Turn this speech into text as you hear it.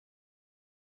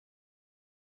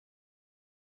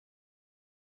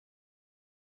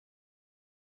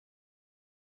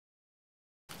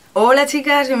Hola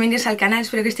chicas, bienvenidos al canal,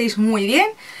 espero que estéis muy bien.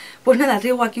 Pues nada,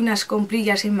 traigo aquí unas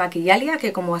comprillas en Maquillalia,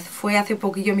 que como fue hace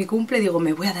poquillo mi cumple, digo,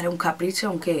 me voy a dar un capricho,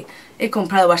 aunque he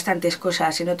comprado bastantes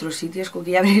cosas en otros sitios, como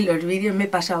que ya veréis los vídeos, me he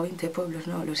pasado 20 pueblos,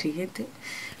 no, lo siguiente.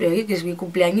 Pero oye, que es mi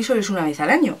cumpleaños y solo es una vez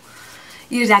al año.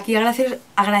 Y desde aquí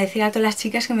agradecer a todas las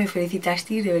chicas que me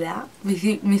felicitasteis, de verdad,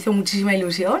 me hizo muchísima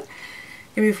ilusión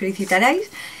que me felicitarais.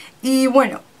 Y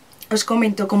bueno, os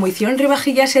comento, como hicieron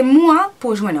rebajillas en MUA,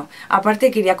 pues bueno, aparte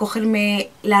quería cogerme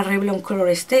la Revlon Color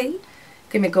Stay,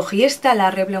 que me cogí esta, la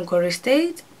Revlon Color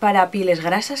Stay, para pieles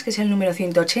grasas, que es el número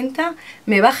 180,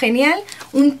 me va genial,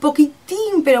 un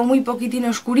poquitín, pero muy poquitín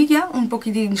oscurilla, un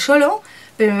poquitín solo,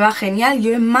 pero me va genial.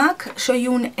 Yo en MAC soy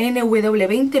un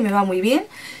NW20, me va muy bien.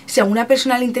 Si a alguna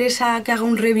persona le interesa que haga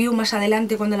un review más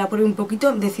adelante cuando la pruebe un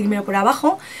poquito, decídmelo por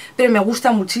abajo, pero me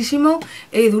gusta muchísimo,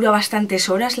 dura bastantes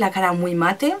horas, la cara muy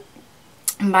mate,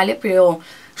 ¿vale? Pero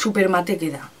súper mate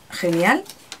queda, genial.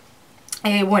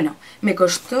 Bueno, me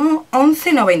costó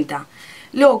 11,90.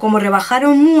 Luego, como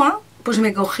rebajaron MUA, pues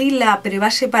me cogí la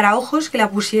prebase para ojos, que la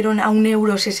pusieron a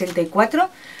 1,64 €.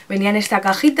 Venía en esta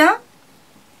cajita.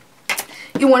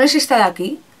 Y bueno, es esta de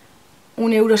aquí,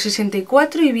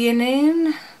 1,64 € y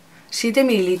vienen 7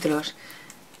 mililitros.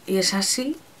 Y es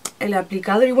así el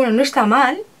aplicador. Y bueno, no está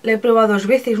mal, la he probado 2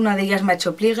 veces, una de ellas me ha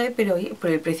hecho pliegue, pero oye, por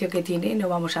el precio que tiene no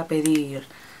vamos a pedir,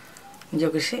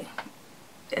 yo qué sé.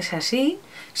 Es así,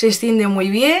 se extiende muy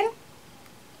bien.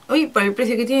 Oye, por el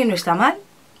precio que tiene no está mal.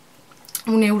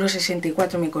 1,64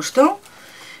 € me costó.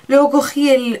 Luego cogí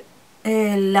el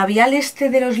labial este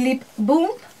de los Lip Boom,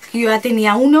 que yo ya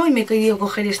tenía uno y me he querido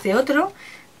coger este otro,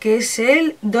 que es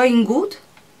el Doing Good,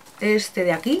 este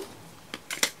de aquí.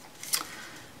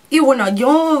 Y bueno,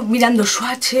 yo mirando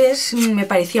swatches me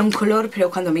parecía un color,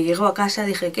 pero cuando me llegó a casa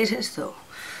dije, ¿qué es esto?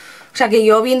 O sea, que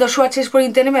yo viendo swatches por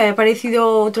internet me había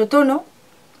parecido otro tono.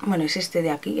 Bueno, es este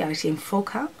de aquí, a ver si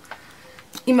enfoca.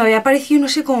 Y me había parecido, no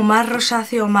sé, como más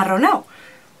rosáceo o marronado.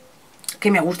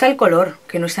 Que me gusta el color,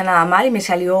 que no está nada mal, y me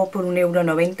salió por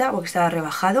 1,90 € porque estaba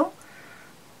rebajado.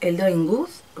 El Doing Good,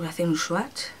 voy a hacer un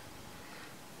swatch.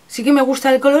 Sí que me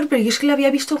gusta el color, pero yo es que lo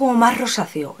había visto como más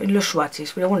rosáceo en los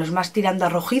swatches. Pero bueno, es más tirando a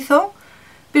rojizo,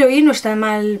 pero bien, no está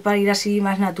mal para ir así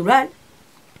más natural.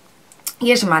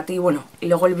 Y es mate, y bueno, y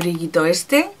luego el brillito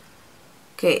este,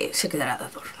 que se quedará de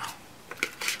adorno.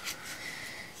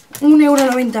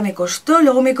 1,90 € me costó.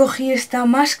 Luego me cogí esta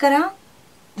máscara.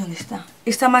 ¿Dónde está?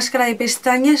 Esta máscara de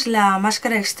pestañas, la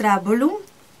máscara Extra Volume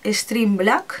Stream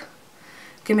Black,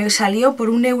 que me salió por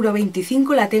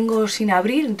 1,25 €. La tengo sin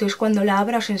abrir, entonces cuando la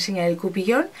abra os enseñaré el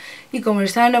cupillón. Y como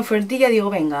estaba en ofertilla, digo,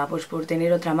 venga, pues por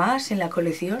tener otra más en la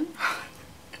colección.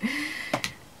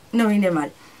 No viene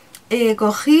mal.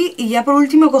 Cogí, y ya por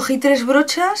último cogí 3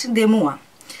 brochas de MUA.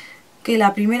 Que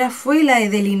la primera fue la de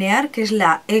delinear, que es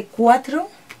la E4.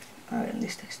 A ver, ¿dónde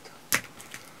está esto?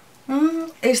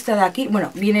 Esta de aquí, bueno,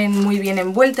 vienen muy bien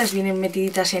envueltas, vienen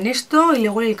metiditas en esto, y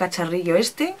luego el cacharrillo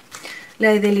este. La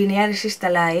de delinear es esta,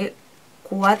 la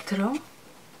E4,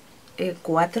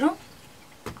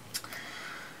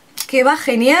 que va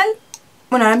genial.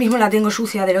 Bueno, ahora mismo la tengo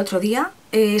sucia del otro día.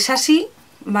 Es así,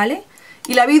 ¿vale?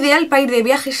 Y la veo ideal para ir de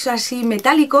viajes así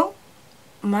metálico,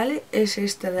 ¿vale? Es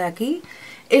esta de aquí.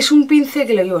 Es un pincel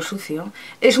que lo llevo sucio.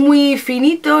 Es muy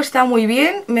finito, está muy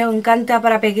bien. Me encanta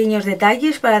para pequeños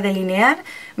detalles, para delinear.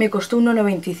 Me costó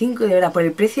 1,95 €, de verdad, por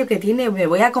el precio que tiene me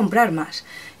voy a comprar más.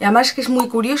 Y además que es muy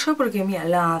curioso porque, mira,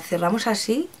 la cerramos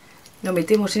así, lo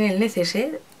metemos en el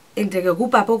neceser, entre que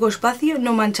ocupa poco espacio,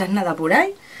 no manchas nada por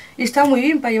ahí. Y está muy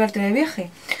bien para llevarte de viaje.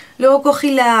 Luego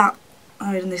cogí la...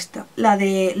 A ver, ¿dónde está? La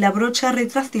de la brocha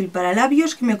retráctil para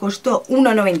labios, que me costó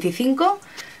 1,95 €,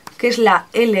 que es la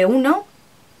L1.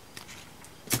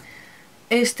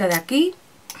 Esta de aquí,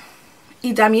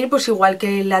 y también pues igual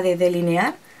que la de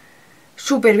delinear,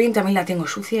 súper bien, también la tengo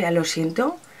sucia, ya lo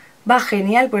siento, va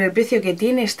genial por el precio que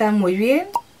tiene, está muy bien,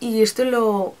 y esto es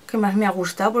lo que más me ha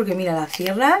gustado, porque mira, la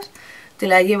cierras, te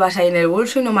la llevas ahí en el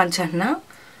bolso y no manchas nada,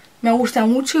 me gusta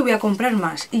mucho y voy a comprar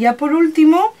más. Y ya por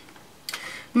último,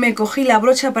 me cogí la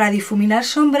brocha para difuminar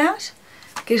sombras,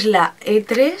 que es la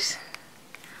E3,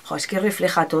 jo, es que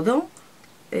refleja todo,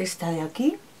 esta de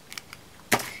aquí.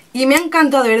 Y me ha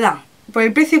encantado, de verdad. Por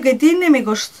el precio que tiene me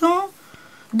costó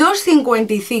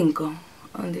 2,55 €.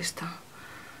 ¿Dónde está?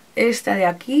 Esta de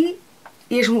aquí.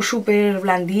 Y es súper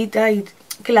blandita y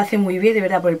que la hace muy bien, de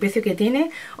verdad, por el precio que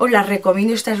tiene. Os las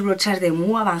recomiendo, estas brochas de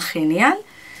MUA van genial.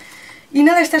 Y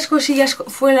nada, estas cosillas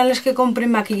fueron las que compré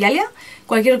en Maquillalia.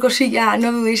 Cualquier cosilla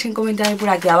no dudéis en comentarme por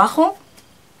aquí abajo.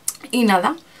 Y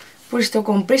nada, pues esto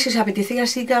compré. Si os apetece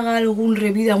así que haga algún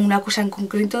review de alguna cosa en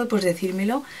concreto, pues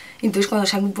decírmelo. Entonces cuando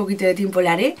salga un poquito de tiempo lo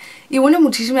haré. Y bueno,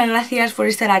 muchísimas gracias por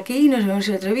estar aquí y nos vemos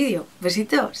en otro vídeo.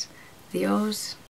 Besitos. Adiós.